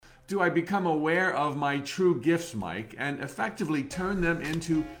do I become aware of my true gifts, Mike, and effectively turn them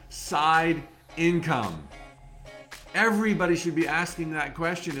into side income? Everybody should be asking that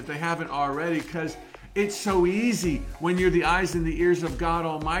question if they haven't already, because it's so easy when you're the eyes and the ears of God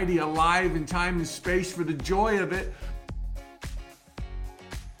Almighty, alive in time and space for the joy of it.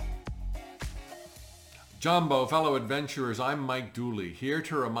 Jumbo, fellow adventurers, I'm Mike Dooley, here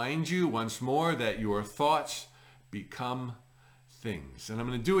to remind you once more that your thoughts become things. And I'm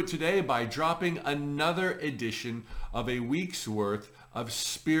going to do it today by dropping another edition of a week's worth of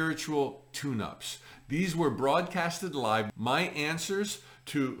spiritual tune-ups. These were broadcasted live, my answers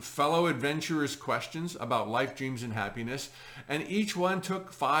to fellow adventurers' questions about life, dreams, and happiness, and each one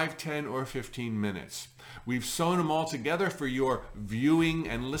took 5, 10, or 15 minutes. We've sewn them all together for your viewing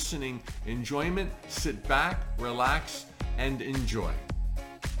and listening enjoyment. Sit back, relax, and enjoy.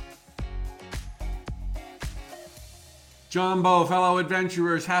 Jumbo, fellow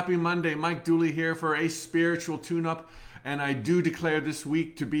adventurers, happy Monday. Mike Dooley here for a spiritual tune-up, and I do declare this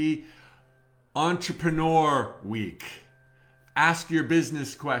week to be Entrepreneur Week. Ask your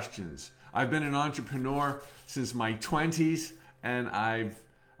business questions. I've been an entrepreneur since my 20s, and I'm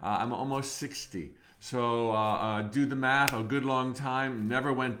almost 60. So do the math, a good long time,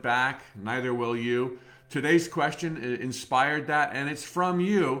 never went back, neither will you. Today's question inspired that, and it's from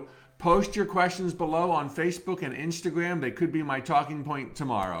you. Post your questions below on Facebook and Instagram. They could be my talking point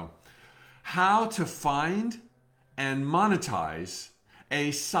tomorrow. How to find and monetize a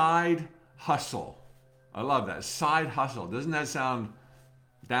side hustle. I love that. Side hustle. Doesn't that sound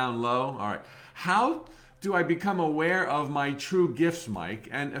down low? All right. How do I become aware of my true gifts, Mike,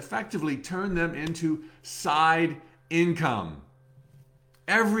 and effectively turn them into side income?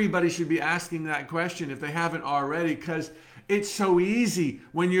 Everybody should be asking that question if they haven't already, because it's so easy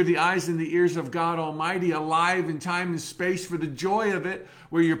when you're the eyes and the ears of God Almighty, alive in time and space for the joy of it,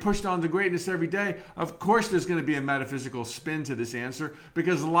 where you're pushed on to greatness every day. Of course, there's going to be a metaphysical spin to this answer,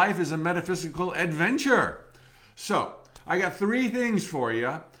 because life is a metaphysical adventure. So, I got 3 things for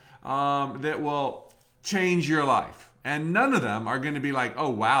you that will change your life. And none of them are going to be like, oh,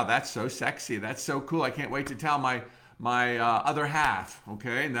 wow, that's so sexy. That's so cool. I can't wait to tell my other half.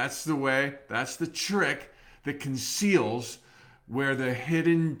 Okay, and that's the trick that conceals where the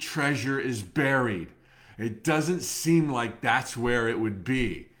hidden treasure is buried. It doesn't seem like that's where it would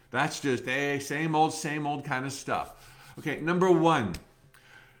be. That's just same old kind of stuff. Okay, number 1.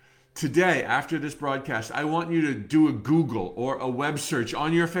 Today, after this broadcast, I want you to do a Google or a web search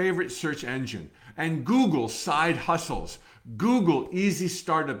on your favorite search engine and Google side hustles. Google easy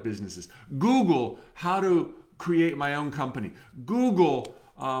startup businesses. Google how to create my own company. Google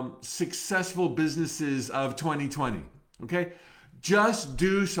successful businesses of 2020. Okay? Just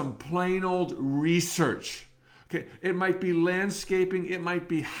do some plain old research. Okay? It might be landscaping, it might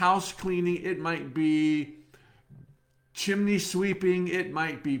be house cleaning, it might be chimney sweeping, it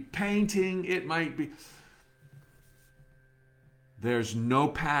might be painting, it might be... There's no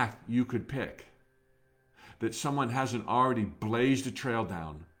path you could pick that someone hasn't already blazed a trail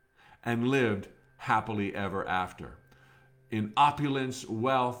down and lived happily ever after. In opulence,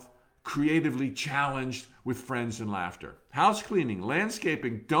 wealth, creatively challenged with friends and laughter. House cleaning,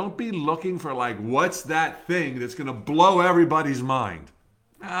 landscaping, don't be looking for like, what's that thing that's going to blow everybody's mind?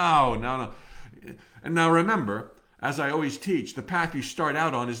 No. And now remember, as I always teach, the path you start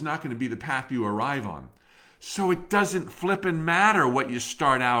out on is not going to be the path you arrive on. So it doesn't flippin' matter what you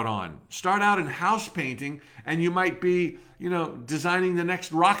start out on. Start out in house painting and you might be, designing the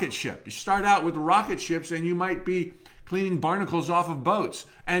next rocket ship. You start out with rocket ships and you might be cleaning barnacles off of boats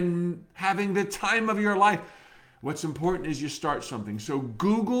and having the time of your life. What's important is you start something. So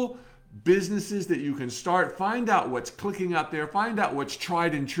Google businesses that you can start. Find out what's clicking out there. Find out what's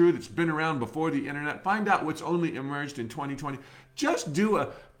tried and true that's been around before the internet. Find out what's only emerged in 2020. Just do a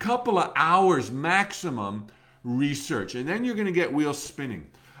couple of hours maximum research, and then you're going to get wheels spinning.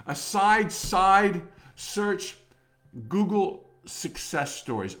 A side search, Google success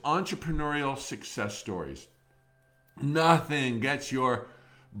stories, entrepreneurial success stories. Nothing gets your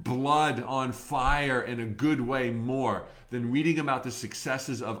blood on fire in a good way more than reading about the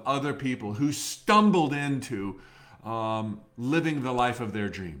successes of other people who stumbled into living the life of their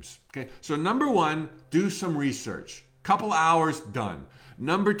dreams. Okay, so number 1, do some research. Couple hours, done.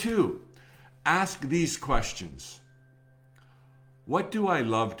 Number 2, ask these questions. What do I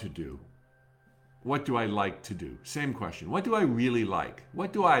love to do? What do I like to do? Same question. What do I really like?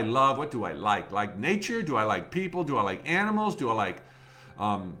 What do I love? What do I like? Like nature? Do I like people? Do I like animals? Do I like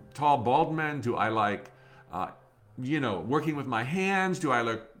tall, bald men? Do I like, working with my hands? Do I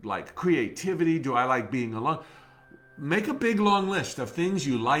like creativity? Do I like being alone? make a big long list of things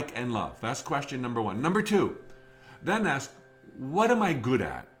you like and love. That's question number one. Number two, then ask, what am I good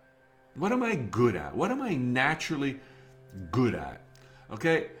at? What am I good at? What am I naturally good at?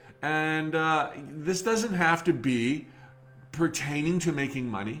 Okay? And this doesn't have to be pertaining to making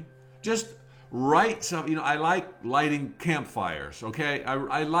money. Just write some, I like lighting campfires, okay?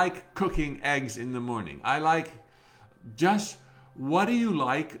 I like cooking eggs in the morning. I like just, what do you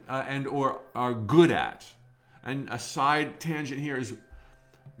like and or are good at? And a side tangent here is,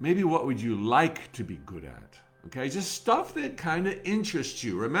 maybe what would you like to be good at? Okay, just stuff that kind of interests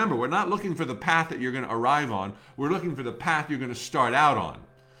you. Remember, we're not looking for the path that you're going to arrive on. We're looking for the path you're going to start out on.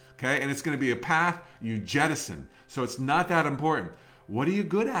 Okay, and it's going to be a path you jettison. So it's not that important. What are you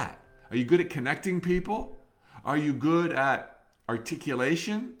good at? Are you good at connecting people? Are you good at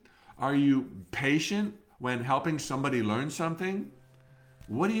articulation? Are you patient when helping somebody learn something?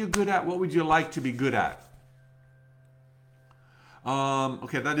 What are you good at? What would you like to be good at?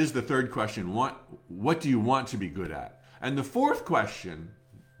 Okay, that is the third question. What do you want to be good at? And the fourth question,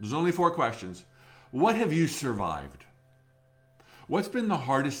 there's only 4 questions. What have you survived? What's been the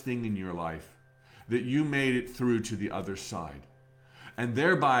hardest thing in your life that you made it through to the other side? And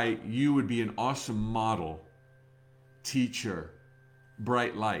thereby, you would be an awesome model, teacher,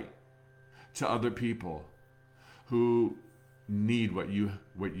 bright light to other people who need what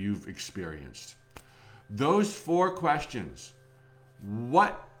you've experienced. Those 4 questions.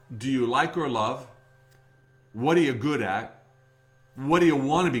 What do you like or love? What are you good at? What do you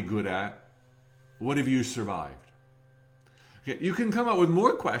want to be good at? What have you survived? Okay, you can come up with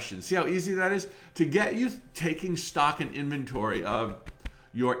more questions. See how easy that is? To get you taking stock and inventory of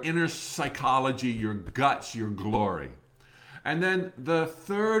your inner psychology, your guts, your glory. And then the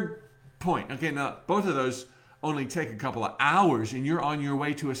third point. Okay, now both of those only take a couple of hours and you're on your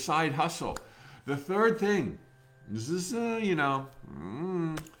way to a side hustle. The third thing, this is, not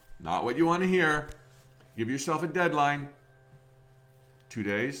what you want to hear. Give yourself a deadline. 2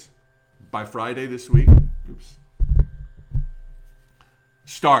 days. By Friday this week. Oops.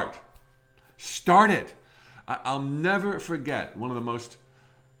 Start it. I'll never forget one of the most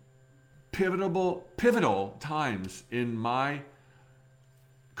pivotal times in my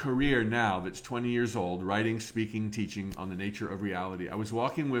career now that's 20 years old, writing, speaking, teaching on the nature of reality. I was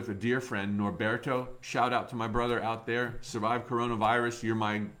walking with a dear friend, Norberto. Shout out to my brother out there. Survived coronavirus. You're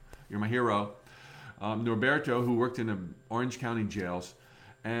my hero. Norberto, who worked in the Orange County jails.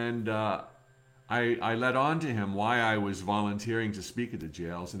 And I led on to him why I was volunteering to speak at the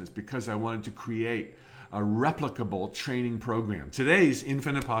jails. And it's because I wanted to create a replicable training program. Today's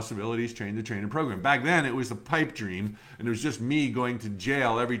Infinite Possibilities Train the Trainer program. Back then, it was a pipe dream, and it was just me going to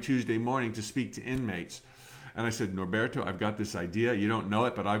jail every Tuesday morning to speak to inmates. And I said, Norberto, I've got this idea. You don't know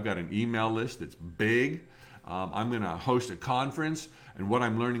it, but I've got an email list that's big. I'm going to host a conference, and what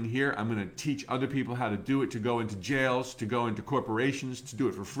I'm learning here, I'm going to teach other people how to do it, to go into jails, to go into corporations, to do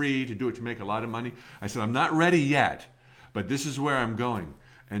it for free, to do it to make a lot of money. I said, I'm not ready yet, but this is where I'm going.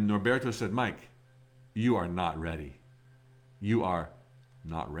 And Norberto said, Mike, you are not ready. You are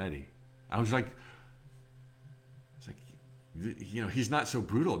not ready. I was like, he's not so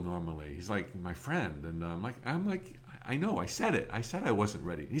brutal normally. He's like my friend. And I'm like, I know, I said it. I said I wasn't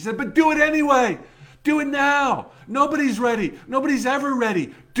ready. He said, but do it anyway. Do it now. Nobody's ready. Nobody's ever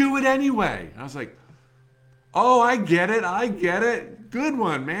ready. Do it anyway. And I was like, oh, I get it. Good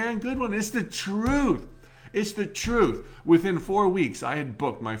one, man. Good one. It's the truth. It's the truth. Within 4 weeks, I had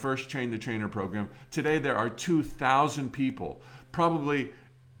booked my first Train the Trainer program. Today, there are 2,000 people, probably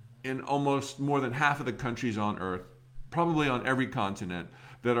in almost more than half of the countries on Earth, probably on every continent,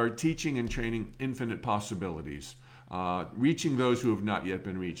 that are teaching and training infinite possibilities, reaching those who have not yet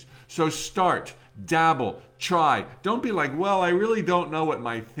been reached. So start, dabble, try. Don't be like, well, I really don't know what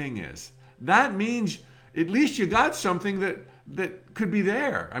my thing is. That means at least you got something that could be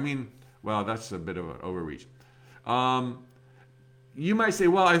there. I mean, well, that's a bit of an overreach. You might say,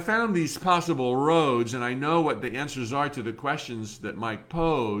 well, I found these possible roads and I know what the answers are to the questions that Mike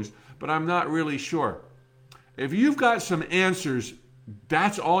posed, but I'm not really sure. If you've got some answers,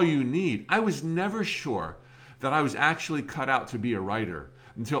 that's all you need. I was never sure that I was actually cut out to be a writer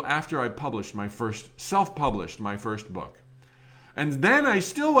until after I self-published my first book. And then I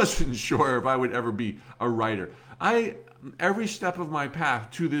still wasn't sure if I would ever be a writer. Every step of my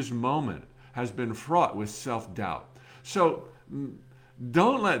path to this moment has been fraught with self-doubt. So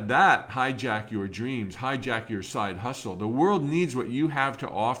don't let that hijack your dreams, hijack your side hustle. The world needs what you have to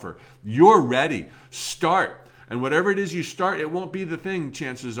offer. You're ready. Start. And whatever it is you start, it won't be the thing,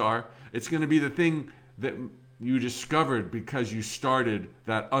 chances are. It's going to be the thing that you discovered because you started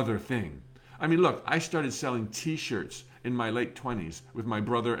that other thing. I mean, look, I started selling t-shirts in my late 20s with my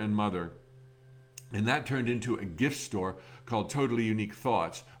brother and mother. And that turned into a gift store called Totally Unique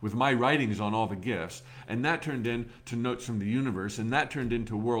Thoughts with my writings on all the gifts. And that turned into Notes from the Universe. And that turned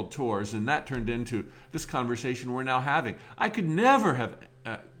into world tours. And that turned into this conversation we're now having. I could never have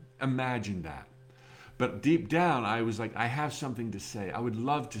imagined that. But deep down, I was like, I have something to say. I would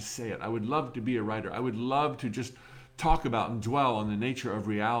love to say it. I would love to be a writer. I would love to just talk about and dwell on the nature of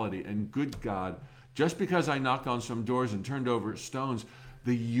reality. And good God, just because I knocked on some doors and turned over stones,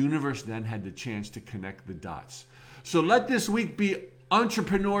 the universe then had the chance to connect the dots. So let this week be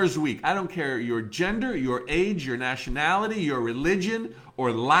Entrepreneur's Week. I don't care your gender, your age, your nationality, your religion,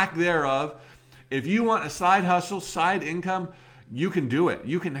 or lack thereof. If you want a side hustle, side income, you can do it.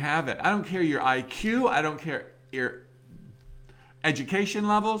 You can have it. I don't care your IQ. I don't care your education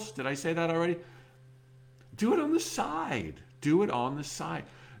levels. Did I say that already? Do it on the side. Do it on the side.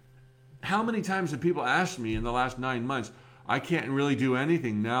 How many times have people asked me in the last 9 months, I can't really do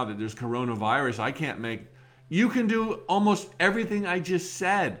anything now that there's coronavirus. I can't make... You can do almost everything I just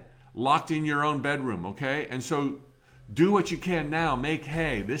said locked in your own bedroom, okay? And so do what you can now. Make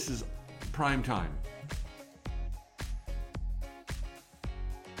hay. This is prime time.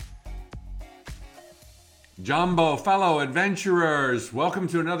 Jumbo, fellow adventurers, welcome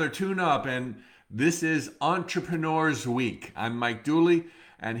to another tune-up, and this is Entrepreneur's Week. I'm Mike Dooley,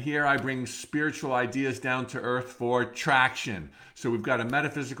 and here I bring spiritual ideas down to earth for traction. So we've got a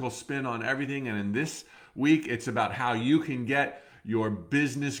metaphysical spin on everything, and in this week, it's about how you can get your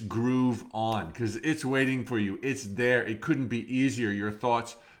business groove on, because it's waiting for you. It's there. It couldn't be easier. Your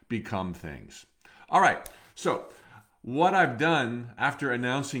thoughts become things. All right, so what I've done after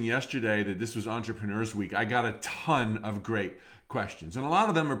announcing yesterday that this was Entrepreneur's Week, I got a ton of great questions, and a lot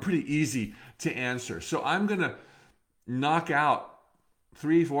of them are pretty easy to answer. So I'm going to knock out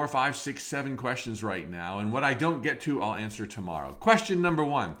 3, 4, 5, 6, 7 questions right now. And what I don't get to, I'll answer tomorrow. Question number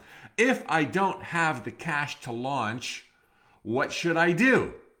 1. If I don't have the cash to launch, what should I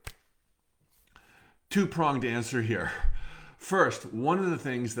do? Two-pronged answer here. First, one of the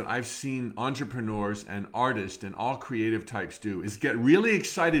things that I've seen entrepreneurs and artists and all creative types do is get really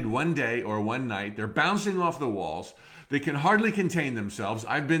excited one day or one night. They're bouncing off the walls. They can hardly contain themselves.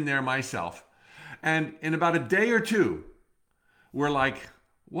 I've been there myself. And in about a day or two, we're like,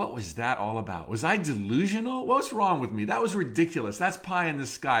 what was that all about? Was I delusional? What's wrong with me? That was ridiculous. That's pie in the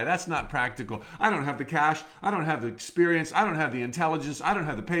sky. That's not practical. I don't have the cash. I don't have the experience. I don't have the intelligence. I don't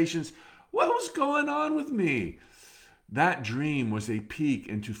have the patience. What was going on with me? That dream was a peek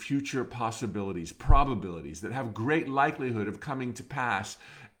into future possibilities, probabilities that have great likelihood of coming to pass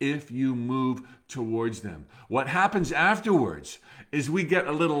if you move towards them. What happens afterwards is we get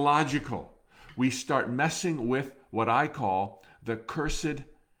a little logical. We start messing with what I call the cursed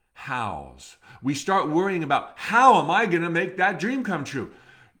hows. We start worrying about, how am I going to make that dream come true?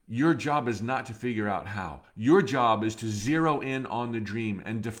 Your job is not to figure out how. Your job is to zero in on the dream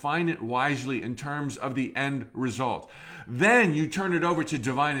and define it wisely in terms of the end result. Then you turn it over to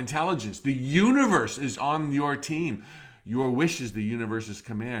divine intelligence. The universe is on your team. Your wish is the universe's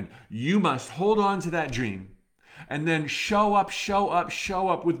command. You must hold on to that dream and then show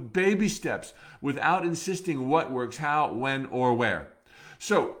up with baby steps without insisting what works, how, when, or where.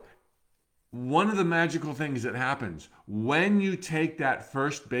 So one of the magical things that happens when you take that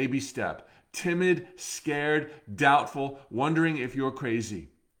first baby step, timid, scared, doubtful, wondering if you're crazy,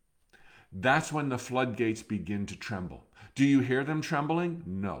 that's when the floodgates begin to tremble. Do you hear them trembling?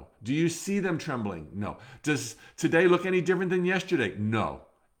 No. Do you see them trembling? No. Does today look any different than yesterday? No.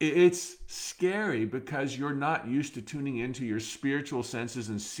 It's scary because you're not used to tuning into your spiritual senses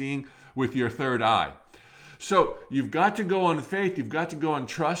and seeing with your third eye. So you've got to go on faith. You've got to go on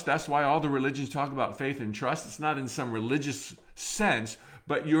trust. That's why all the religions talk about faith and trust. It's not in some religious sense,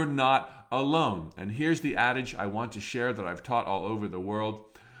 but you're not alone. And here's the adage I want to share that I've taught all over the world.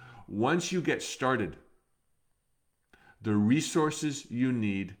 Once you get started, the resources you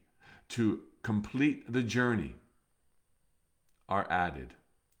need to complete the journey are added.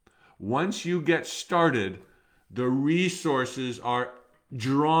 Once you get started, the resources are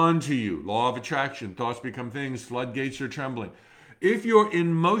drawn to you. Law of attraction, thoughts become things, floodgates are trembling. If you're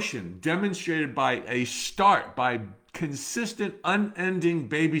in motion, demonstrated by a start, by consistent, unending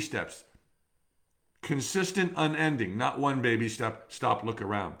baby steps, consistent, unending, not one baby step, stop, look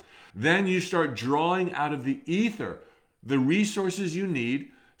around. Then you start drawing out of the ether the resources you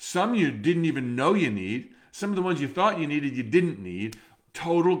need. Some you didn't even know you need. Some of the ones you thought you needed, you didn't need.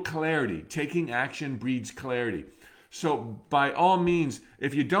 Total clarity. Taking action breeds clarity. So by all means,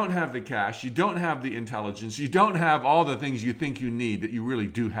 if you don't have the cash, you don't have the intelligence, you don't have all the things you think you need that you really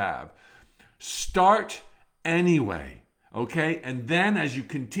do have, Start anyway, okay? And then as you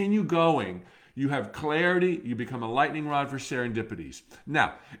continue going, you have clarity, you become a lightning rod for serendipities.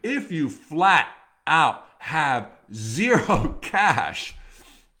 Now, if you flat out have zero cash,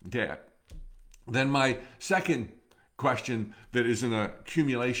 okay, then my second question that is an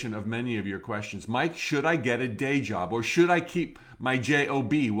accumulation of many of your questions. Mike, should I get a day job or should I keep my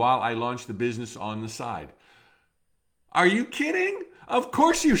job while I launch the business on the side? Are you kidding? Of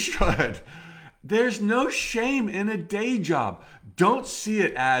course you should. There's no shame in a day job. Don't see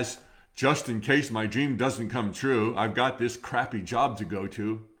it as just in case my dream doesn't come true, I've got this crappy job to go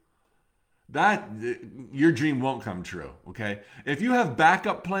to. That your dream won't come true, okay? If you have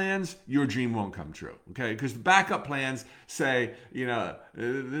backup plans, your dream won't come true, okay? Because backup plans say,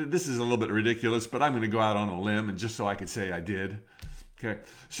 this is a little bit ridiculous, but I'm going to go out on a limb and just so I could say I did, okay?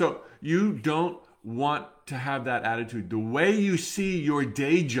 So you don't want to have that attitude. The way you see your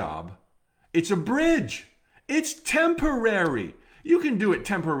day job, it's a bridge. It's temporary. You can do it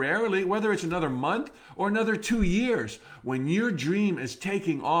temporarily, whether it's another month or another 2 years. When your dream is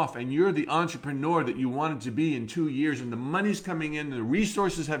taking off and you're the entrepreneur that you wanted to be in 2 years and the money's coming in and the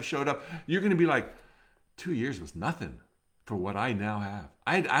resources have showed up, you're going to be like, 2 years was nothing for what I now have.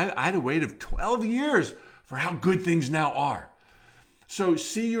 I had a wait of 12 years for how good things now are. So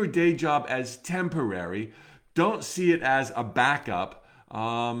see your day job as temporary. Don't see it as a backup.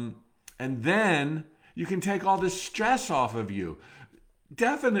 And then you can take all this stress off of you.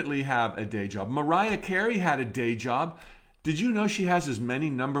 Definitely have a day job. Mariah Carey had a day job. Did you know she has as many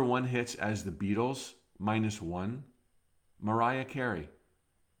number one hits as the Beatles, -1? Mariah Carey.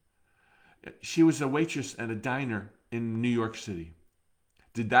 She was a waitress at a diner in New York City.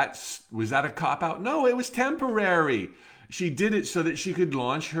 Was that a cop-out? No, it was temporary. She did it so that she could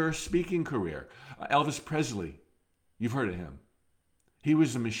launch her speaking career. Elvis Presley, you've heard of him. He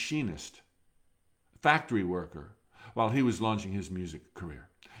was a machinist, factory worker, while he was launching his music career.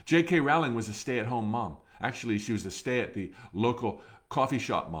 J.K. Rowling was a stay-at-home mom. Actually, she was a stay at the local coffee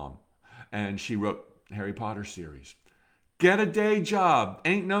shop mom, and she wrote Harry Potter series. Get a day job.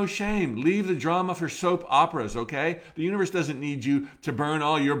 Ain't no shame. Leave the drama for soap operas, okay? The universe doesn't need you to burn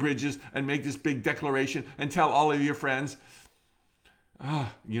all your bridges and make this big declaration and tell all of your friends.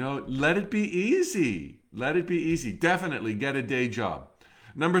 Let it be easy. Let it be easy. Definitely get a day job.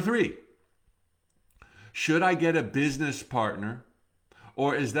 Number 3, should I get a business partner,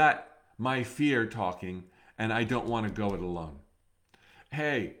 or is that my fear talking and I don't want to go it alone?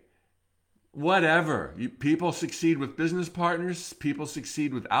 Hey, whatever. People succeed with business partners. People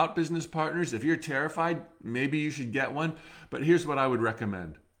succeed without business partners. If you're terrified, maybe you should get one. But here's what I would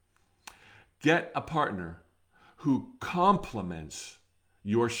recommend. Get a partner who complements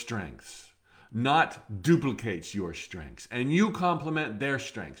your strengths, not duplicates your strengths, and you complement their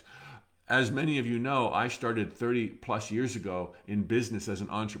strengths. As many of you know, I started 30 plus years ago in business as an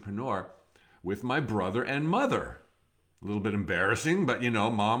entrepreneur with my brother and mother. A little bit embarrassing, but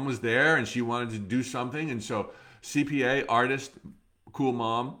mom was there and she wanted to do something. And so CPA, artist, cool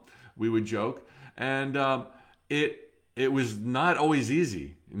mom, we would joke. And it was not always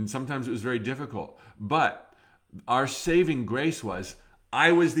easy. And sometimes it was very difficult. But our saving grace was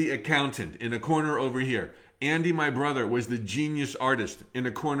I was the accountant in a corner over here. Andy, my brother, was the genius artist in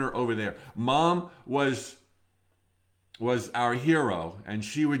a corner over there. Mom was our hero, and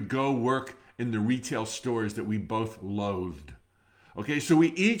she would go work in the retail stores that we both loathed. Okay, so we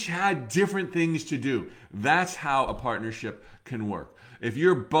each had different things to do. That's how a partnership can work. If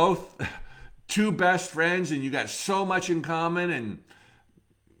you're both two best friends and you got so much in common, and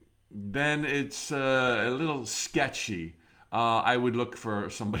then it's a little sketchy. I would look for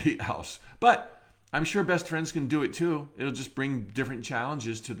somebody else. But I'm sure best friends can do it too. It'll just bring different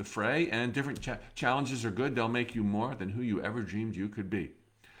challenges to the fray, and different challenges are good. They'll make you more than who you ever dreamed you could be.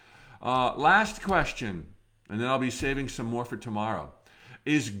 Last question, and then I'll be saving some more for tomorrow.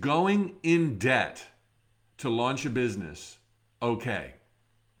 Is going in debt to launch a business okay?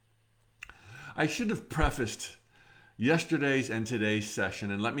 I should have prefaced yesterday's and today's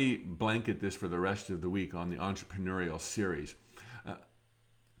session, and let me blanket this for the rest of the week on the entrepreneurial series.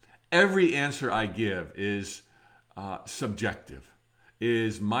 Every answer I give is subjective,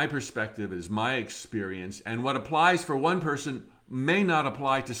 is my perspective, is my experience, and what applies for one person may not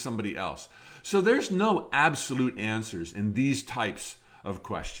apply to somebody else. So there's no absolute answers in these types of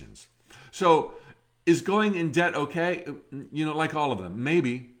questions. So is going in debt okay? Like all of them,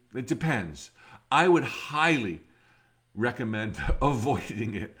 maybe. It depends. I would highly recommend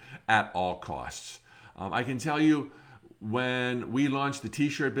avoiding it at all costs. I can tell you, when we launched the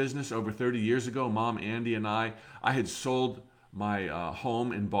t-shirt business over 30 years ago, Mom, Andy, and I had sold my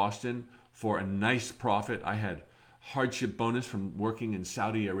home in Boston for a nice profit. I had hardship bonus from working in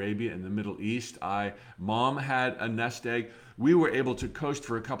Saudi Arabia in the Middle East. Mom had a nest egg. We were able to coast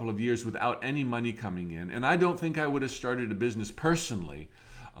for a couple of years without any money coming in. And I don't think I would have started a business personally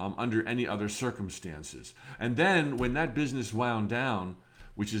under any other circumstances. And then when that business wound down,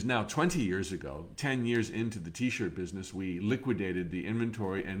 which is now 20 years ago, 10 years into the t-shirt business, we liquidated the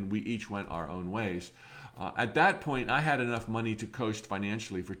inventory and we each went our own ways. At that point, I had enough money to coast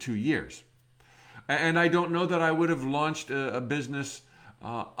financially for 2 years. And I don't know that I would have launched a business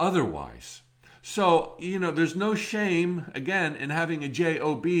otherwise. So, there's no shame, again, in having a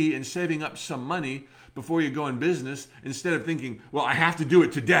job and saving up some money before you go in business, instead of thinking, well, I have to do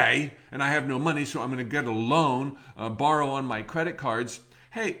it today and I have no money, so I'm going to get a loan, borrow on my credit cards.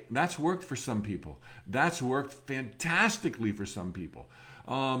 Hey, that's worked for some people. That's worked fantastically for some people.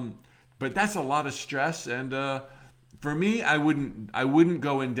 But that's a lot of stress, and for me, I wouldn't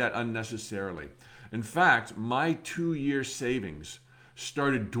go in debt unnecessarily. In fact, my 2-year savings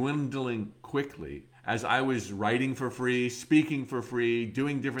started dwindling quickly as I was writing for free, speaking for free,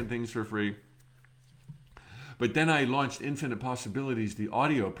 doing different things for free. But then I launched Infinite Possibilities, the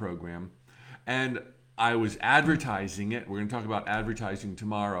audio program, and I was advertising it. We're going to talk about advertising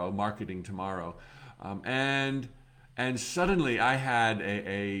tomorrow, marketing tomorrow. And suddenly I had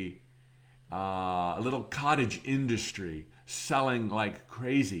a little cottage industry selling like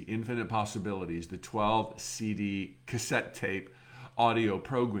crazy Infinite Possibilities, the 12 CD cassette tape audio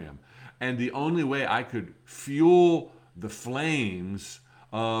program. And the only way I could fuel the flames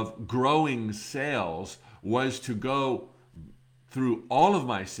of growing sales was to go through all of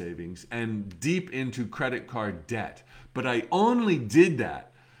my savings and deep into credit card debt. But I only did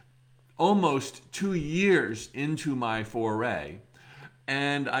that almost 2 years into my foray.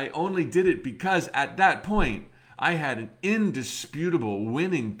 And I only did it because at that point, I had an indisputable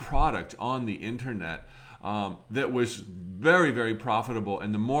winning product on the internet that was very, very profitable.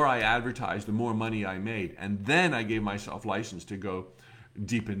 And the more I advertised, the more money I made. And then I gave myself license to go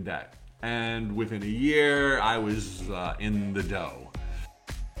deep in debt. And within a year, I was in the dough.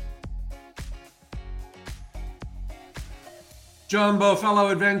 Jumbo, fellow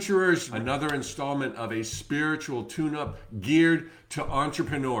adventurers, another installment of a spiritual tune-up geared to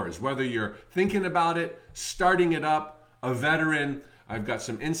entrepreneurs. Whether you're thinking about it, starting it up, a veteran, I've got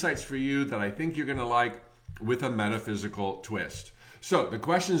some insights for you that I think you're going to like with a metaphysical twist. So the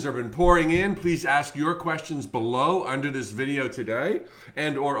questions have been pouring in. Please ask your questions below under this video today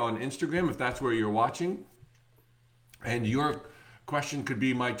and or on Instagram if that's where you're watching. And your question could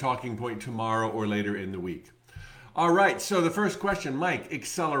be my talking point tomorrow or later in the week. All right, so the first question, Mike,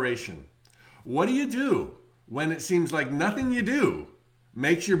 acceleration. What do you do when it seems like nothing you do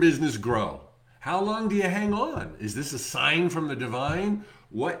makes your business grow? How long do you hang on? Is this a sign from the divine?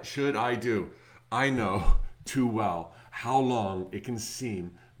 What should I do? I know too well how long it can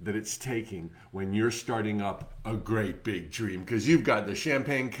seem that it's taking when you're starting up a great big dream, because you've got the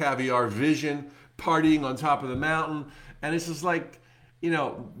champagne caviar vision, partying on top of the mountain, and it's just like,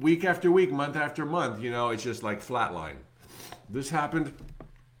 week after week, month after month, it's just like flatline. This happened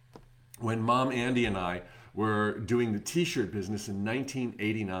when Mom Andy and I were doing the t-shirt business in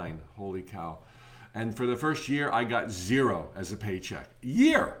 1989. Holy cow. And for the first year, I got zero as a paycheck.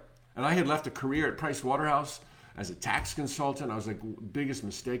 Year! And I had left a career at Price Waterhouse as a tax consultant. I was like, biggest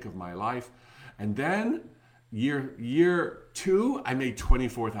mistake of my life. And then year 2, I made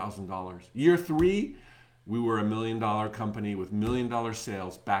 $24,000. Year 3, we were $1 million company with $1 million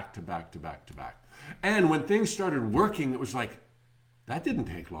sales back to back to back to back. And when things started working, it was like, that didn't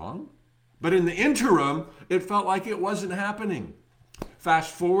take long. But in the interim, it felt like it wasn't happening.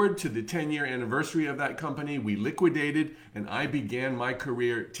 Fast forward to the 10-year anniversary of that company, we liquidated, and I began my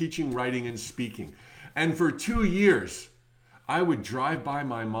career teaching, writing, and speaking. And for 2 years, I would drive by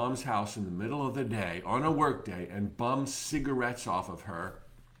my mom's house in the middle of the day on a work day and bum cigarettes off of her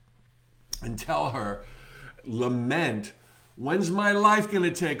and tell her, lament, when's my life going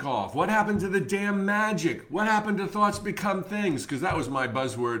to take off? What happened to the damn magic? What happened to thoughts become things? Because that was my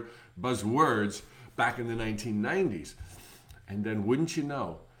buzzwords back in the 1990s. And then wouldn't you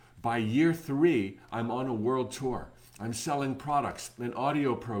know, by year 3, I'm on a world tour. I'm selling products, an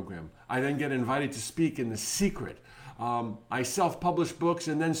audio program. I then get invited to speak in The Secret. I self-publish books,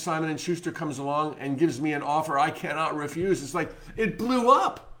 and then Simon & Schuster comes along and gives me an offer I cannot refuse. It's like, it blew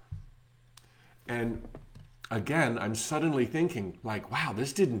up. And again, I'm suddenly thinking, like, wow,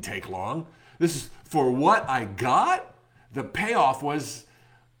 this didn't take long. This is, for what I got, the payoff was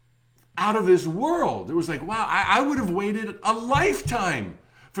out of this world. It was like, wow, I would have waited a lifetime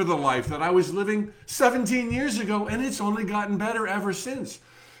for the life that I was living 17 years ago, and it's only gotten better ever since.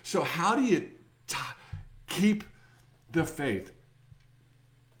 So how do you keep the faith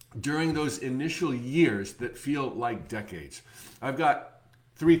during those initial years that feel like decades? I've got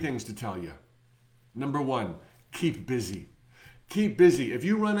 3 things to tell you. Number 1, keep busy. Keep busy. If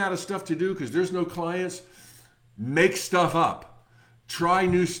you run out of stuff to do because there's no clients, make stuff up. Try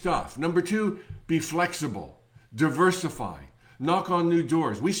new stuff. Number 2, be flexible. Diversify. Knock on new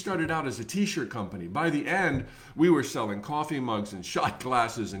doors. We started out as a t-shirt company. By the end, we were selling coffee mugs and shot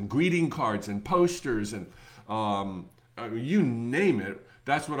glasses and greeting cards and posters and you name it.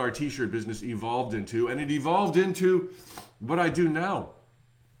 That's what our t-shirt business evolved into. And it evolved into what I do now.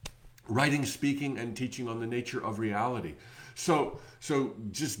 Writing, speaking, and teaching on the nature of reality. So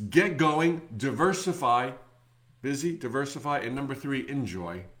just get going, diversify, busy, diversify, and number 3,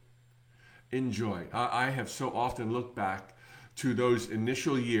 enjoy. Enjoy. I have so often looked back to those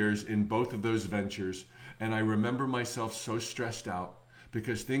initial years in both of those ventures, and I remember myself so stressed out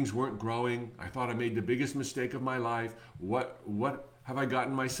because things weren't growing. I thought I made the biggest mistake of my life. What have I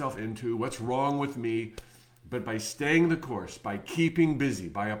gotten myself into? What's wrong with me? But by staying the course, by keeping busy,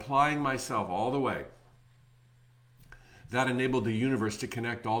 by applying myself all the way, that enabled the universe to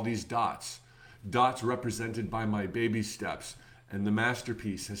connect all these dots represented by my baby steps, and the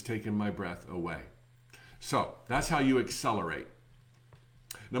masterpiece has taken my breath away. So that's how you accelerate.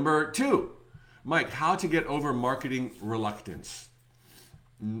 Number 2, Mike, how to get over marketing reluctance.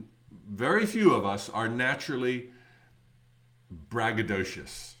 Very few of us are naturally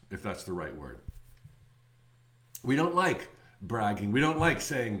braggadocious, if that's the right word. We don't like bragging. We don't like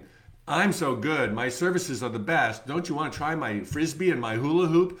saying, I'm so good, my services are the best. Don't you want to try my Frisbee and my hula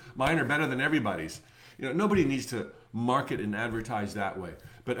hoop? Mine are better than everybody's. Nobody needs to market and advertise that way.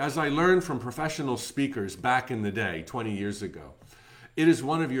 But as I learned from professional speakers back in the day, 20 years ago, it is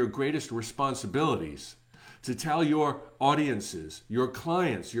one of your greatest responsibilities to tell your audiences, your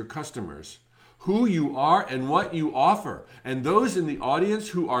clients, your customers, who you are and what you offer. And those in the audience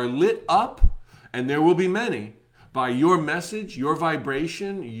who are lit up, and there will be many, by your message, your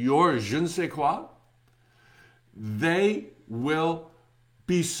vibration, your je ne sais quoi, they will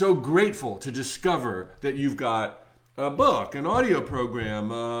be so grateful to discover that you've got a book, an audio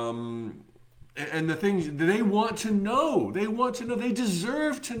program, and the things that they want to know. They want to know. They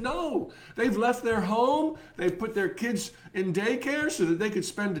deserve to know. They've left their home. They've put their kids in daycare so that they could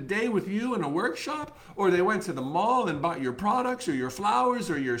spend a day with you in a workshop, or they went to the mall and bought your products or your flowers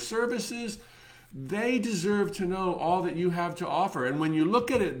or your services. They deserve to know all that you have to offer. And when you look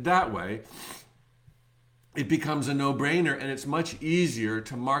at it that way, it becomes a no-brainer, and it's much easier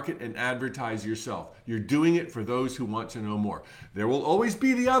to market and advertise yourself. You're doing it for those who want to know more. There will always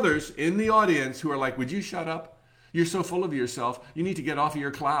be the others in the audience who are like, would you shut up? You're so full of yourself. You need to get off of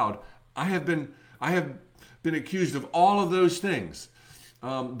your cloud. I have been accused of all of those things.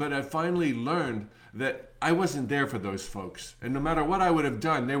 But I finally learned that I wasn't there for those folks. And no matter what I would have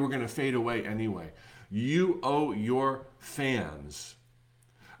done, they were going to fade away anyway. You owe your fans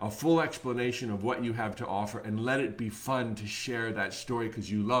a full explanation of what you have to offer, and let it be fun to share that story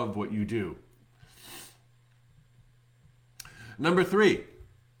because you love what you do. Number 3,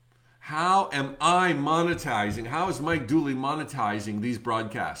 how am I monetizing? How is Mike Dooley monetizing these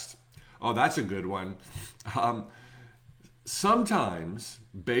broadcasts? Oh, that's a good one. Sometimes,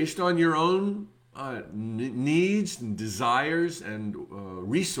 based on your own needs and desires and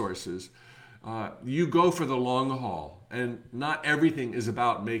resources, you go for the long haul, and not everything is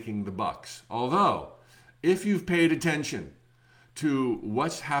about making the bucks. Although, if you've paid attention to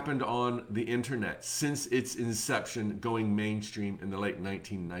what's happened on the internet since its inception going mainstream in the late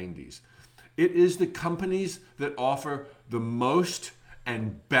 1990s, it is the companies that offer the most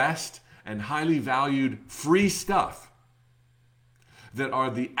and best and highly valued free stuff that are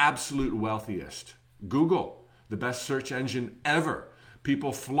the absolute wealthiest. Google, the best search engine ever.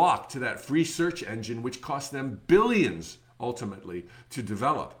 People flock to that free search engine, which costs them billions ultimately to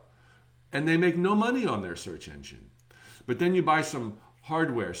develop. And they make no money on their search engine. But then you buy some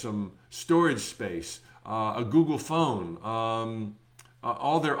hardware, some storage space, a Google phone,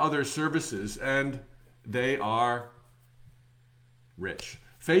 all their other services, and they are rich.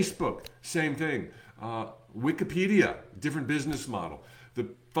 Facebook, same thing. Wikipedia, different business model. The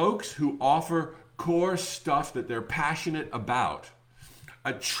folks who offer core stuff that they're passionate about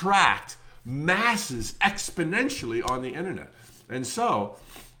attract masses exponentially on the internet. And so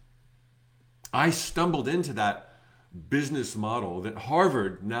I stumbled into that business model that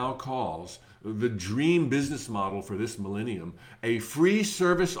Harvard now calls the dream business model for this millennium, a free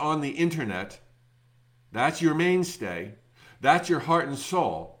service on the internet. That's your mainstay. That's your heart and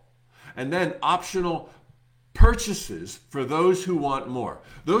soul. And then optional purchases for those who want more.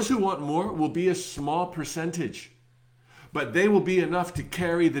 Those who want more will be a small percentage, but they will be enough to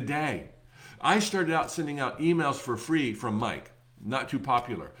carry the day. I started out sending out emails for free from Mike, not too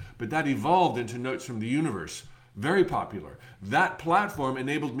popular, but that evolved into Notes from the Universe, very popular. That platform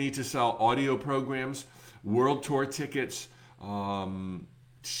enabled me to sell audio programs, world tour tickets, and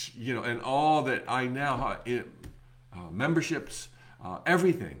all that I now memberships,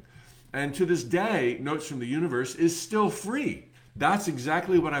 everything. And to this day, Notes from the Universe is still free. That's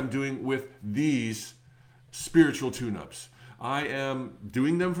exactly what I'm doing with these spiritual tune-ups. I am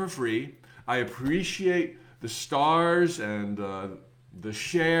doing them for free. I appreciate the stars and the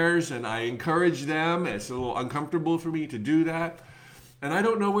shares, and I encourage them. It's a little uncomfortable for me to do that. And I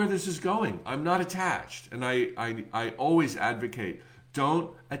don't know where this is going. I'm not attached. And I always advocate,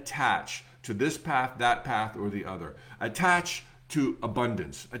 don't attach to this path, that path, or the other. Attach to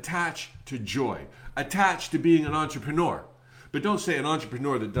abundance. Attach to joy. Attach to being an entrepreneur. But don't say an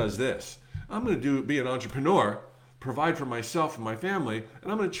entrepreneur that does this. I'm going to be an entrepreneur, provide for myself and my family,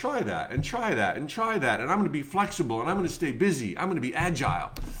 and I'm going to try that and try that and try that, and I'm going to be flexible, and I'm going to stay busy. I'm going to be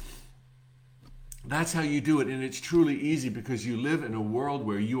agile. That's how you do it, and it's truly easy because you live in a world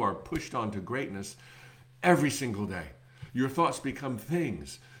where you are pushed on to greatness every single day. Your thoughts become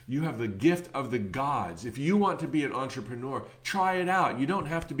things. You have the gift of the gods. If you want to be an entrepreneur, try it out. You don't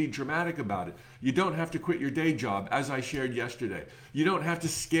have to be dramatic about it. You don't have to quit your day job, as I shared yesterday. You don't have to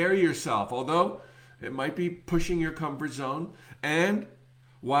scare yourself, although it might be pushing your comfort zone. And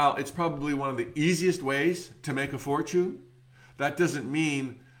while it's probably one of the easiest ways to make a fortune, that doesn't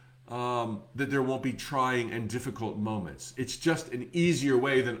mean that there won't be trying and difficult moments. It's just an easier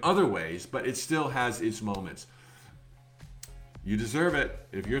way than other ways, but it still has its moments. You deserve it.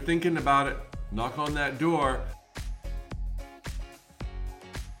 If you're thinking about it, knock on that door.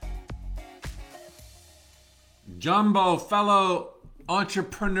 Jumbo, fellow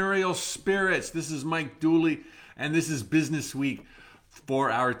entrepreneurial spirits, this is Mike Dooley, and this is Business Week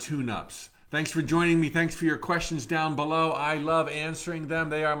for our tune-ups. Thanks for joining me. Thanks for your questions down below. I love answering them.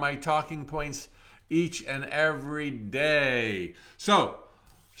 They are my talking points each and every day. So,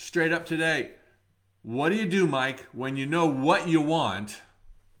 straight up today, what do you do, Mike, when you know what you want?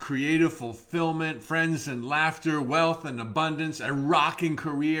 Creative fulfillment, friends and laughter, wealth and abundance, a rocking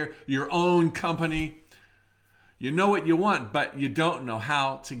career, your own company. You know what you want, but you don't know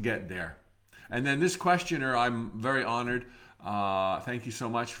how to get there. And then this questioner, I'm very honored. Thank you so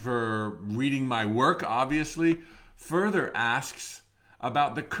much for reading my work, obviously. Further asks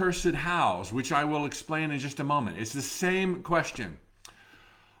about the cursed hows, which I will explain in just a moment. It's the same question.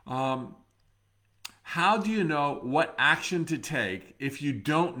 How do you know what action to take if you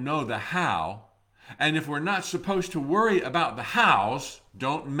don't know the how? And if we're not supposed to worry about the hows,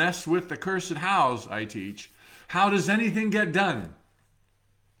 don't mess with the cursed hows I teach, how does anything get done?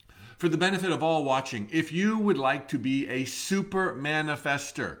 For the benefit of all watching, if you would like to be a super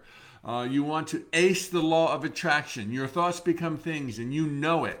manifester, you want to ace the law of attraction, your thoughts become things and you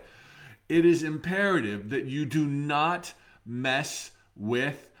know it, it is imperative that you do not mess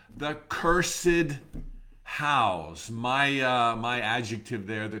with the cursed hows. My adjective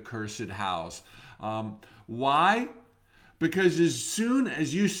there, the cursed hows. Why? Because as soon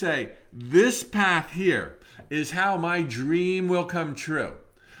as you say, this path here is how my dream will come true,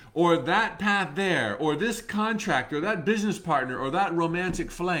 or that path there, or this contract, or that business partner, or that romantic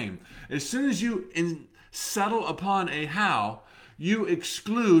flame, as soon as you settle upon a how, you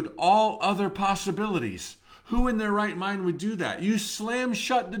exclude all other possibilities. Who in their right mind would do that? You slam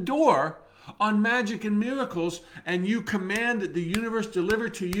shut the door on magic and miracles, and you command that the universe deliver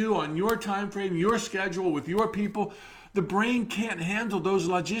to you on your time frame, your schedule, with your people. The brain can't handle those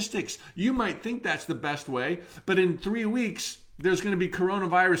logistics. You might think that's the best way, but in 3 weeks, there's going to be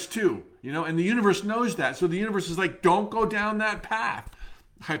coronavirus too, and the universe knows that. So the universe is like, don't go down that path.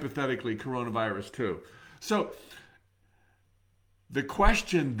 Hypothetically, coronavirus too. So the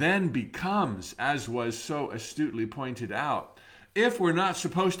question then becomes, as was so astutely pointed out, if we're not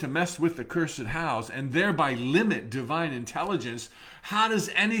supposed to mess with the cursed hows and thereby limit divine intelligence, how does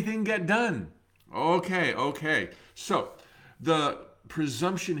anything get done? Okay. So the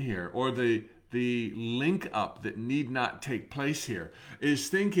presumption here, or the link up that need not take place here, is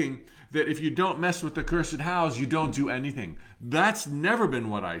thinking that if you don't mess with the cursed hows, you don't do anything. That's never been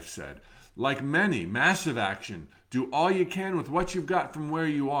what I've said. Like many, massive action. Do all you can with what you've got from where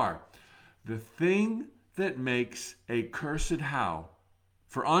you are. The thing that makes a cursed how,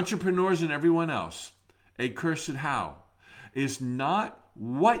 for entrepreneurs and everyone else, a cursed how, is not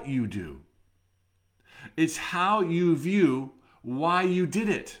what you do. It's how you view why you did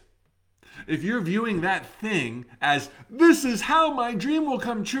it. If you're viewing that thing as, this is how my dream will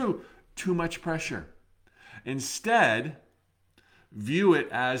come true, too much pressure. Instead, view it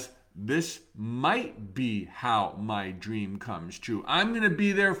as, this might be how my dream comes true. I'm going to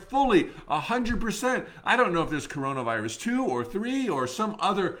be there fully, 100%. I don't know if there's coronavirus 2 or 3 or some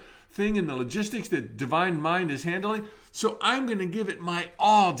other thing in the logistics that Divine Mind is handling. So I'm going to give it my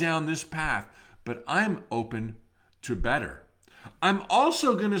all down this path. But I'm open to better. I'm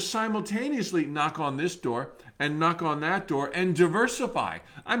also going to simultaneously knock on this door and knock on that door and diversify.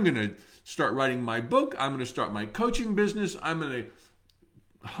 I'm going to start writing my book. I'm going to start my coaching business. I'm going to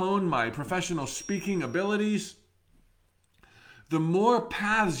hone my professional speaking abilities. The more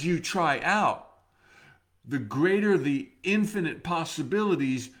paths you try out, the greater the infinite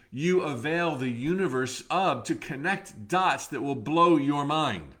possibilities you avail the universe of to connect dots that will blow your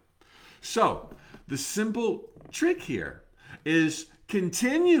mind. So, the simple trick here is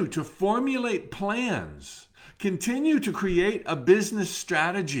continue to formulate plans, continue to create a business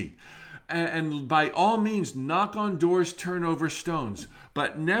strategy, and by all means, knock on doors, turn over stones.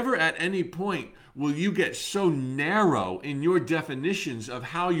 But never at any point will you get so narrow in your definitions of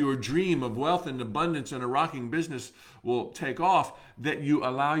how your dream of wealth and abundance and a rocking business will take off that you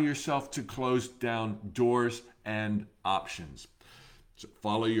allow yourself to close down doors and options. So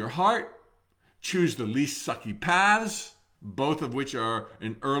follow your heart, choose the least sucky paths, both of which are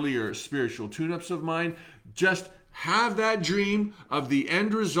in earlier spiritual tune-ups of mine. Just have that dream of the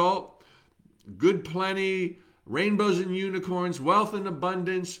end result, good plenty, rainbows and unicorns, wealth and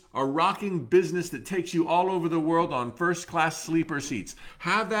abundance, a rocking business that takes you all over the world on first-class sleeper seats.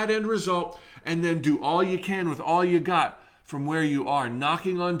 Have that end result, and then do all you can with all you got from where you are,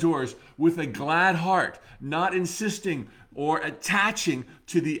 knocking on doors with a glad heart, not insisting or attaching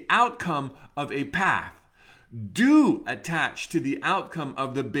to the outcome of a path. Do attach to the outcome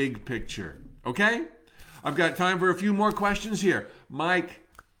of the big picture, okay? I've got time for a few more questions here. Mike,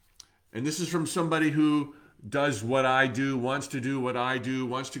 and this is from somebody who does what I do, wants to do what I do,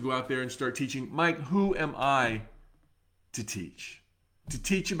 wants to go out there and start teaching. Mike, who am I to teach? To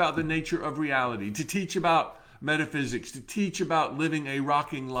teach about the nature of reality, to teach about metaphysics, to teach about living a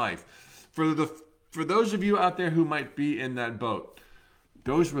rocking life. For those of you out there who might be in that boat,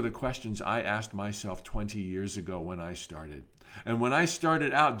 those were the questions I asked myself 20 years ago when I started. And when I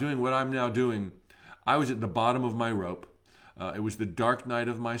started out doing what I'm now doing, I was at the bottom of my rope. It was the dark night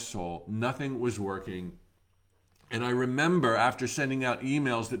of my soul. Nothing was working. And I remember after sending out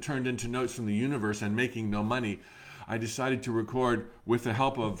emails that turned into notes from the universe and making no money, I decided to record, with the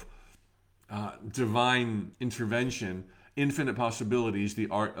help of divine intervention, Infinite Possibilities, The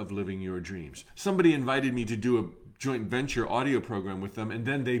Art of Living Your Dreams. Somebody invited me to do a joint venture audio program with them, and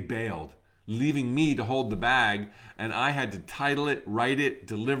then they bailed, leaving me to hold the bag, and I had to title it, write it,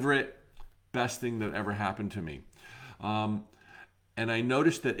 deliver it. Best thing that ever happened to me. And I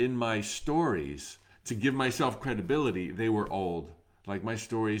noticed that in my stories, to give myself credibility, they were old. Like my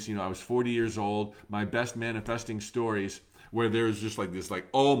stories, I was 40 years old. My best manifesting stories, where there was just like this,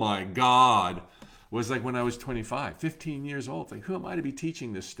 oh my God, was like when I was 25, 15 years old. Like, who am I to be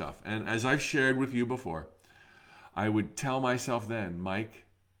teaching this stuff? And as I've shared with you before, I would tell myself then, Mike,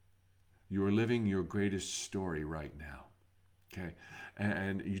 you're living your greatest story right now. Okay?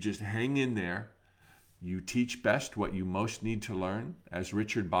 And you just hang in there. You teach best what you most need to learn. As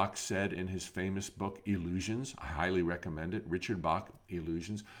Richard Bach said in his famous book, Illusions, I highly recommend it. Richard Bach,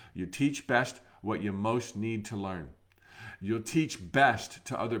 Illusions. You teach best what you most need to learn. You'll teach best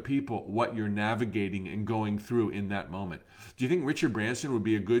to other people what you're navigating and going through in that moment. Do you think Richard Branson would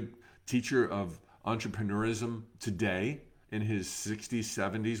be a good teacher of entrepreneurism today, in his 60s,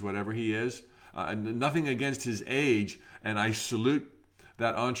 70s, whatever he is? Nothing against his age, and I salute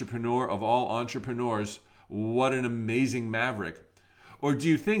that entrepreneur of all entrepreneurs. What an amazing maverick. Or do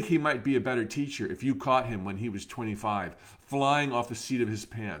you think he might be a better teacher if you caught him when he was 25, flying off the seat of his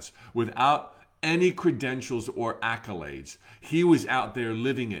pants, without any credentials or accolades? He was out there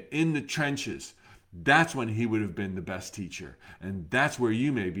living it in the trenches. That's when he would have been the best teacher. And that's where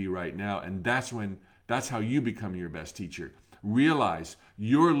you may be right now. And that's how you become your best teacher. Realize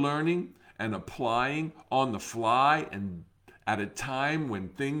you're learning and applying on the fly, and at a time when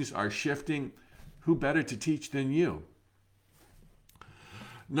things are shifting. Who better to teach than you?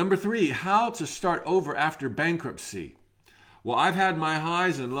 Number 3, how to start over after bankruptcy. Well, I've had my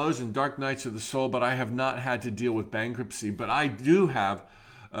highs and lows and dark nights of the soul, but I have not had to deal with bankruptcy. But I do have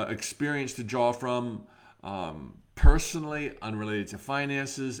experience to draw from personally, unrelated to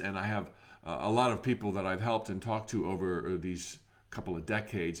finances, and I have a lot of people that I've helped and talked to over these couple of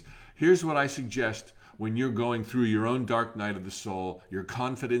decades. Here's what I suggest when you're going through your own dark night of the soul. Your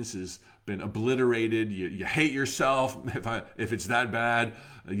confidence is been obliterated. You hate yourself if it's that bad.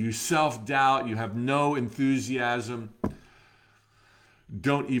 You self-doubt. You have no enthusiasm.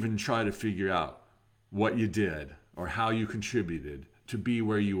 Don't even try to figure out what you did or how you contributed to be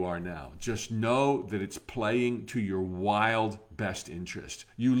where you are now. Just know that it's playing to your wild best interest.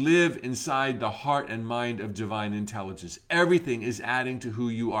 You live inside the heart and mind of divine intelligence. Everything is adding to who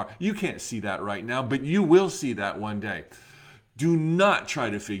you are. You can't see that right now, but you will see that one day. Do not try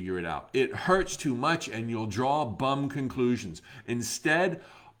to figure it out. It hurts too much and you'll draw bum conclusions. Instead,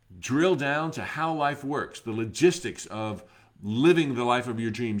 drill down to how life works, the logistics of living the life of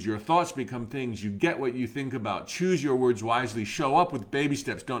your dreams. Your thoughts become things. You get what you think about. Choose your words wisely. Show up with baby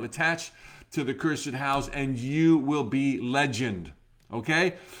steps. Don't attach to the cursed house, and you will be legend.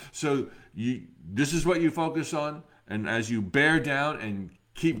 Okay? So this is what you focus on, and as you bear down and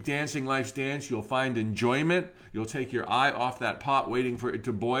keep dancing life's dance, you'll find enjoyment. You'll take your eye off that pot waiting for it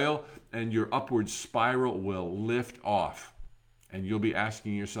to boil, and your upward spiral will lift off. And you'll be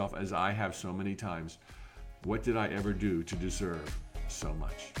asking yourself, as I have so many times, what did I ever do to deserve so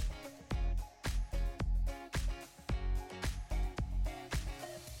much?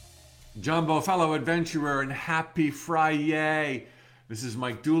 Jumbo, fellow adventurer, and happy Friday. This is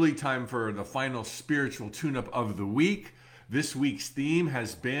Mike Dooley, time for the final spiritual tune-up of the week. This week's theme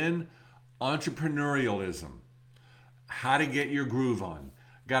has been entrepreneurialism, how to get your groove on.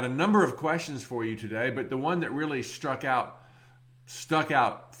 Got a number of questions for you today, but the one that really stuck out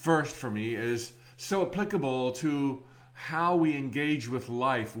first for me is so applicable to how we engage with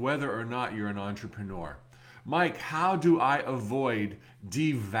life, whether or not you're an entrepreneur. Mike, how do I avoid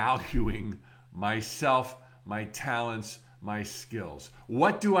devaluing myself, my talents, my skills?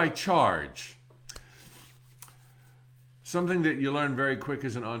 What do I charge? Something that you learn very quick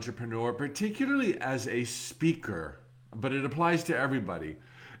as an entrepreneur, particularly as a speaker, but it applies to everybody,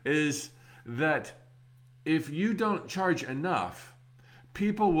 is that if you don't charge enough,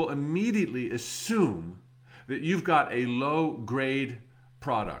 people will immediately assume that you've got a low-grade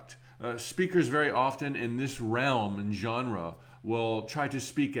product. Speakers very often in this realm and genre will try to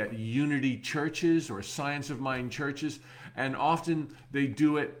speak at Unity churches or Science of Mind churches, and often they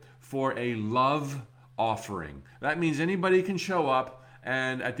do it for a love offering. That means anybody can show up,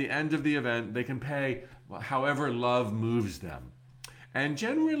 and at the end of the event, they can pay however love moves them. And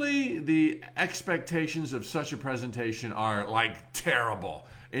generally, the expectations of such a presentation are like terrible.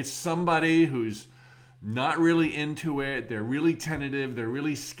 It's somebody who's not really into it. They're really tentative. They're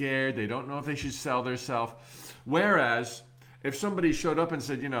really scared. They don't know if they should sell themselves. Whereas, if somebody showed up and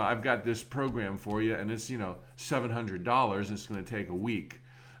said, I've got this program for you, and it's, $700, and it's going to take a week,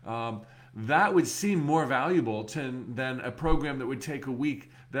 that would seem more valuable than a program that would take a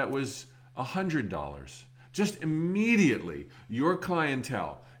week that was $100. Just immediately, your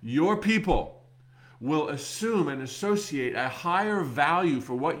clientele, your people will assume and associate a higher value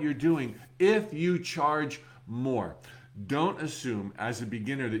for what you're doing if you charge more. Don't assume as a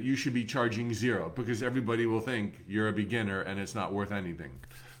beginner that you should be charging zero, because everybody will think you're a beginner and it's not worth anything.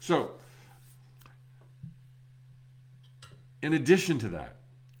 So, in addition to that,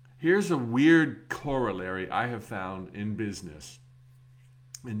 here's a weird corollary I have found in business,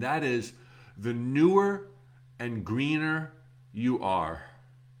 and that is the newer and greener you are,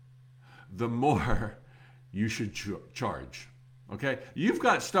 the more you should charge. Okay? You've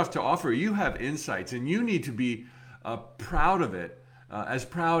got stuff to offer. You have insights, and you need to be proud of it, as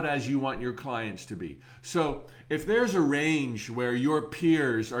proud as you want your clients to be. So if there's a range where your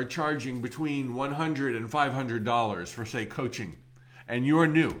peers are charging between $100 and $500 for, say, coaching, and you're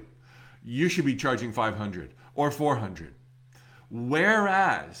new, you should be charging $500 or $400.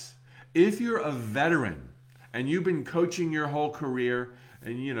 Whereas if you're a veteran and you've been coaching your whole career,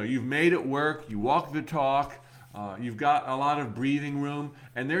 and you've made it work, you walk the talk, you've got a lot of breathing room,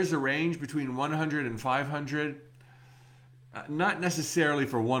 and there's a range between 100 and 500, not necessarily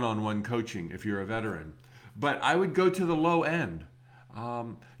for one-on-one coaching if you're a veteran, but I would go to the low end.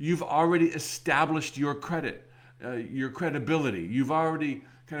 You've already established your credit, your credibility. You've already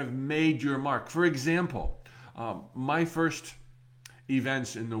kind of made your mark. For example, my first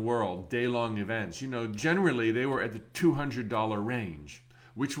events in the world, day-long events, generally they were at the $200 range,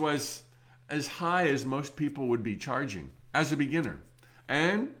 which was as high as most people would be charging as a beginner.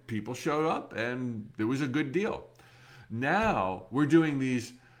 And people showed up, and it was a good deal. Now we're doing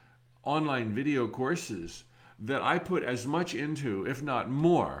these online video courses that I put as much into, if not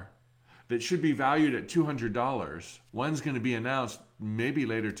more, that should be valued at $200. One's going to be announced maybe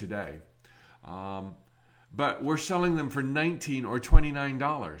later today. But we're selling them for $19 or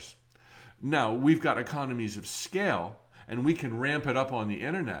 $29. Now, we've got economies of scale, and we can ramp it up on the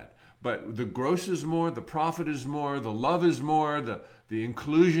internet. but the gross is more, the profit is more, the love is more, the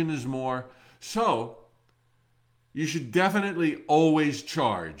inclusion is more. So you should definitely always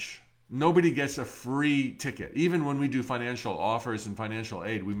charge. Nobody gets a free ticket. Even when we do financial offers and financial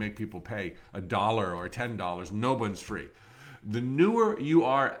aid, we make people pay $1 or $10. No one's free. The newer you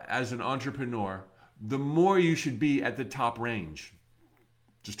are as an entrepreneur, the more you should be at the top range.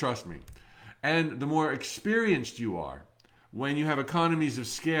 Just trust me. And the more experienced you are, when you have economies of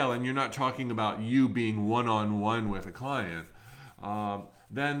scale and you're not talking about you being one-on-one with a client,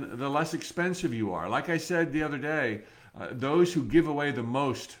 then the less expensive you are. Like I said the other day, those who give away the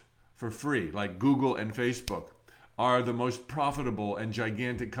most for free, like Google and Facebook, are the most profitable and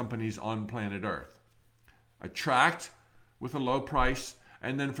gigantic companies on planet Earth. Attract with a low price,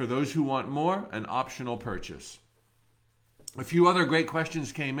 and then for those who want more, an optional purchase. A few other great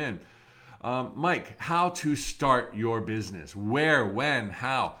questions came in. Mike, how to start your business? Where, when,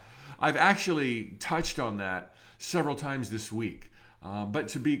 how? I've actually touched on that several times this week. But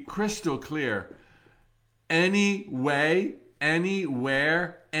to be crystal clear, any way,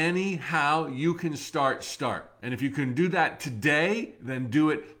 anywhere, anyhow you can start. And if you can do that today, then do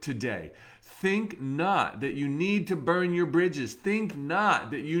it today. Think not that you need to burn your bridges. Think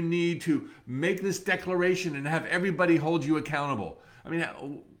not that you need to make this declaration and have everybody hold you accountable. I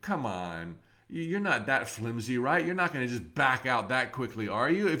mean, come on. You're not that flimsy, right? You're not going to just back out that quickly, are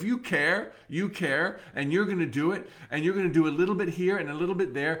you? If you care, and you're going to do it, and you're going to do a little bit here and a little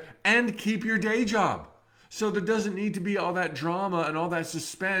bit there, and keep your day job. So there doesn't need to be all that drama and all that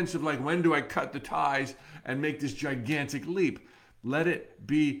suspense of like, when do I cut the ties and make this gigantic leap? Let it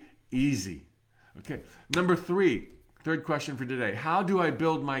be easy. Okay. Number 3, third question for today. How do I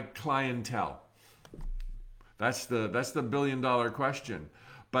build my clientele? That's the $1 billion question.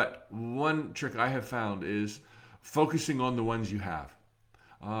 But one trick I have found is focusing on the ones you have.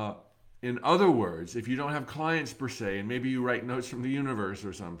 In other words, if you don't have clients per se, and maybe you write notes from the universe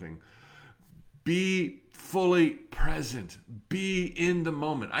or something, be fully present. Be in the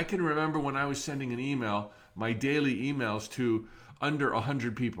moment. I can remember when I was sending an email, my daily emails to under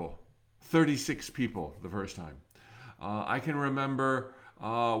 100 people, 36 people the first time. I can remember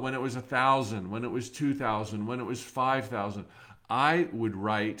when it was 1,000, when it was 2,000, when it was 5,000. I would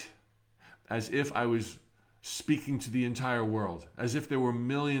write as if I was speaking to the entire world, as if there were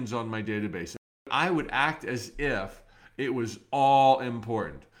millions on my database. I would act as if it was all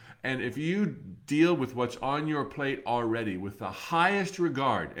important. And if you deal with what's on your plate already with the highest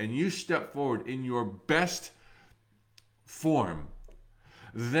regard, and you step forward in your best form,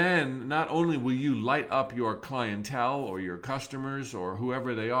 then not only will you light up your clientele or your customers or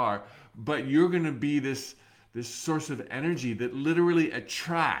whoever they are, but you're going to be this source of energy that literally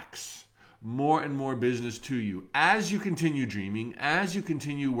attracts more and more business to you as you continue dreaming, as you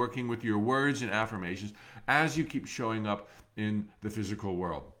continue working with your words and affirmations, as you keep showing up in the physical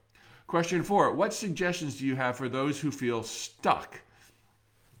world. Question 4, what suggestions do you have for those who feel stuck?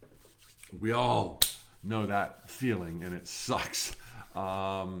 We all know that feeling, and it sucks.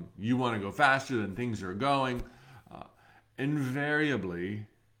 You want to go faster than things are going. Invariably,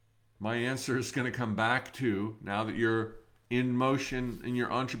 my answer is going to come back to, now that you're in motion in your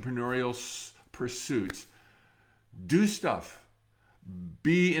entrepreneurial pursuits, do stuff.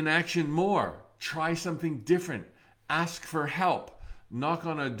 Be in action more. Try something different. Ask for help. Knock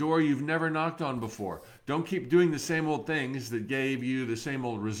on a door you've never knocked on before. Don't keep doing the same old things that gave you the same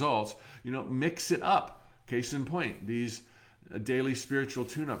old results. Mix it up. Case in point, these daily spiritual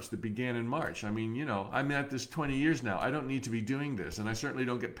tune-ups that began in March. I mean, I'm at this 20 years now. I don't need to be doing this, and I certainly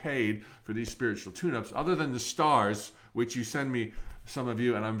don't get paid for these spiritual tune-ups, other than the stars, which you send me, some of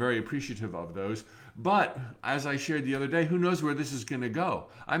you, and I'm very appreciative of those. But as I shared the other day, who knows where this is going to go?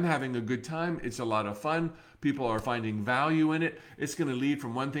 I'm having a good time. It's a lot of fun. People are finding value in it. It's going to lead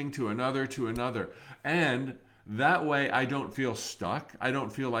from one thing to another to another. And that way I don't feel stuck. I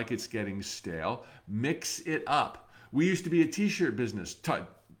don't feel like it's getting stale. Mix it up. We used to be a t-shirt business, Tut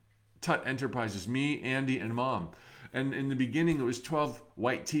Enterprises, me, Andy, and Mom. And in the beginning, it was 12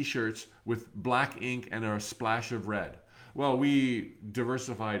 white t-shirts with black ink and a splash of red. Well, we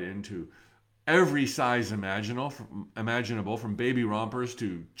diversified into every size imaginable, from baby rompers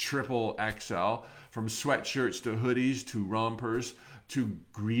to triple XL, from sweatshirts to hoodies to rompers to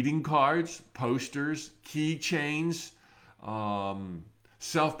greeting cards, posters, keychains.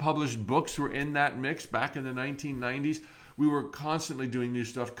 Self-published books were in that mix back in the 1990s. We were constantly doing new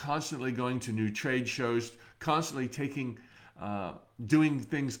stuff, constantly going to new trade shows, constantly doing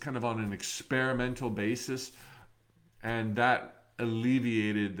things kind of on an experimental basis. And that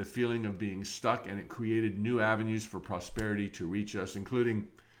alleviated the feeling of being stuck, and it created new avenues for prosperity to reach us, including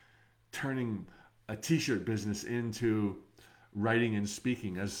turning a t-shirt business into writing and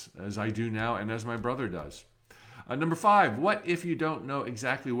speaking as I do now and as my brother does. Number 5, what if you don't know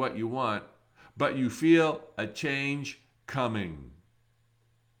exactly what you want, but you feel a change coming?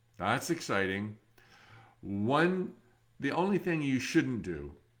 That's exciting. The only thing you shouldn't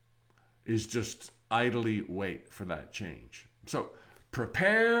do is just idly wait for that change. So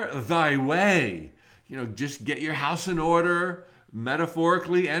prepare thy way. Just get your house in order,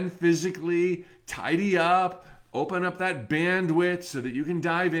 metaphorically and physically, tidy up, open up that bandwidth so that you can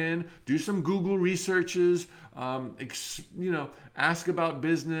dive in, do some Google researches, ask about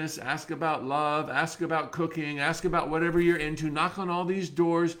business, ask about love, ask about cooking, ask about whatever you're into, knock on all these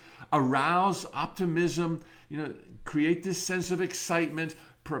doors, arouse optimism, create this sense of excitement,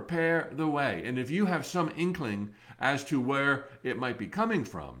 prepare the way. And if you have some inkling as to where it might be coming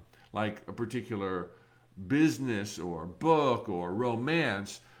from, like a particular business or book or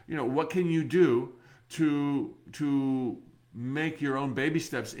romance, what can you do to make your own baby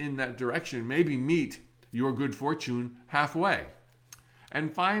steps in that direction, maybe meet your good fortune halfway?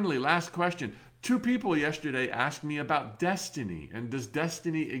 And finally, last question. 2 people yesterday asked me about destiny, and does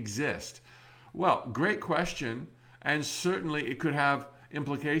destiny exist? Well, great question, and certainly it could have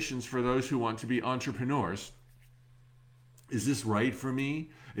implications for those who want to be entrepreneurs. Is this right for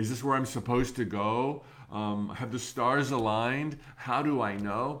me? Is this where I'm supposed to go? Have the stars aligned? How do I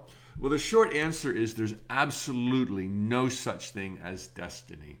know? Well, the short answer is there's absolutely no such thing as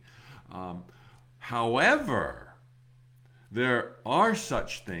destiny. However, there are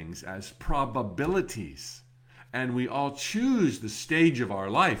such things as probabilities. And we all choose the stage of our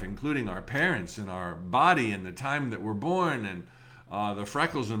life, including our parents and our body and the time that we're born and the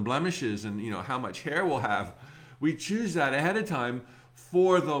freckles and blemishes and how much hair we'll have. We choose that ahead of time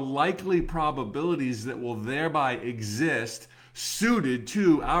for the likely probabilities that will thereby exist, suited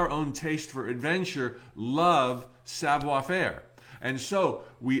to our own taste for adventure, love, savoir-faire. And so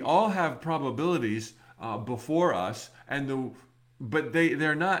we all have probabilities before us, but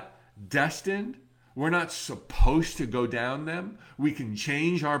they're not destined. We're not supposed to go down them. We can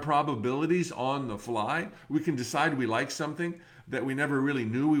change our probabilities on the fly. We can decide we like something that we never really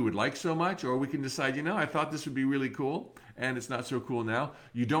knew we would like so much, or we can decide, I thought this would be really cool, and it's not so cool now.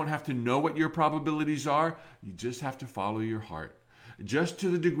 You don't have to know what your probabilities are. You just have to follow your heart, just to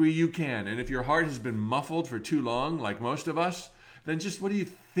the degree you can. And if your heart has been muffled for too long, like most of us, then just what do you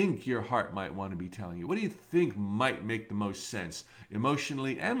think your heart might want to be telling you? What do you think might make the most sense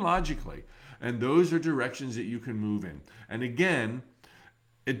emotionally and logically? And those are directions that you can move in. And again,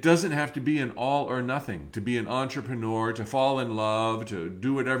 it doesn't have to be an all or nothing to be an entrepreneur, to fall in love, to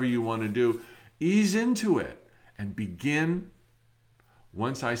do whatever you want to do. Ease into it and begin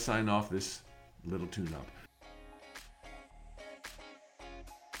once I sign off this little tune-up.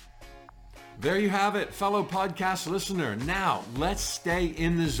 There you have it, fellow podcast listener. Now, let's stay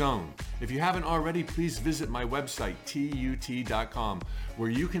in the zone. If you haven't already, please visit my website, tut.com, where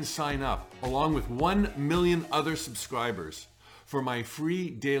you can sign up, along with 1 million other subscribers, for my free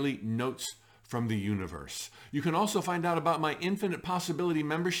daily notes from the universe. You can also find out about my Infinite Possibility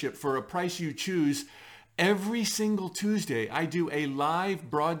membership for a price you choose. Every single Tuesday, I do a live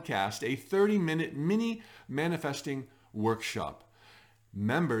broadcast, a 30-minute mini manifesting workshop.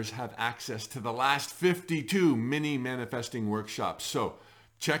 Members have access to the last 52 mini manifesting workshops. So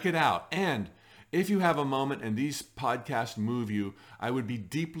check it out. And if you have a moment and these podcasts move you, I would be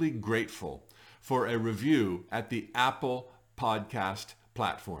deeply grateful for a review at the Apple Podcast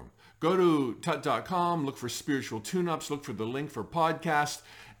platform. Go to tut.com, look for Spiritual Tune-Ups, look for the link for podcast.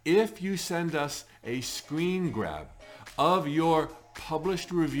 If you send us a screen grab of your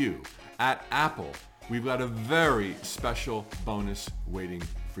published review at Apple, we've got a very special bonus waiting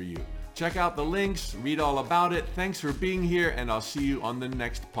for you. Check out the links, read all about it. Thanks for being here, and I'll see you on the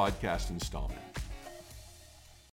next podcast installment.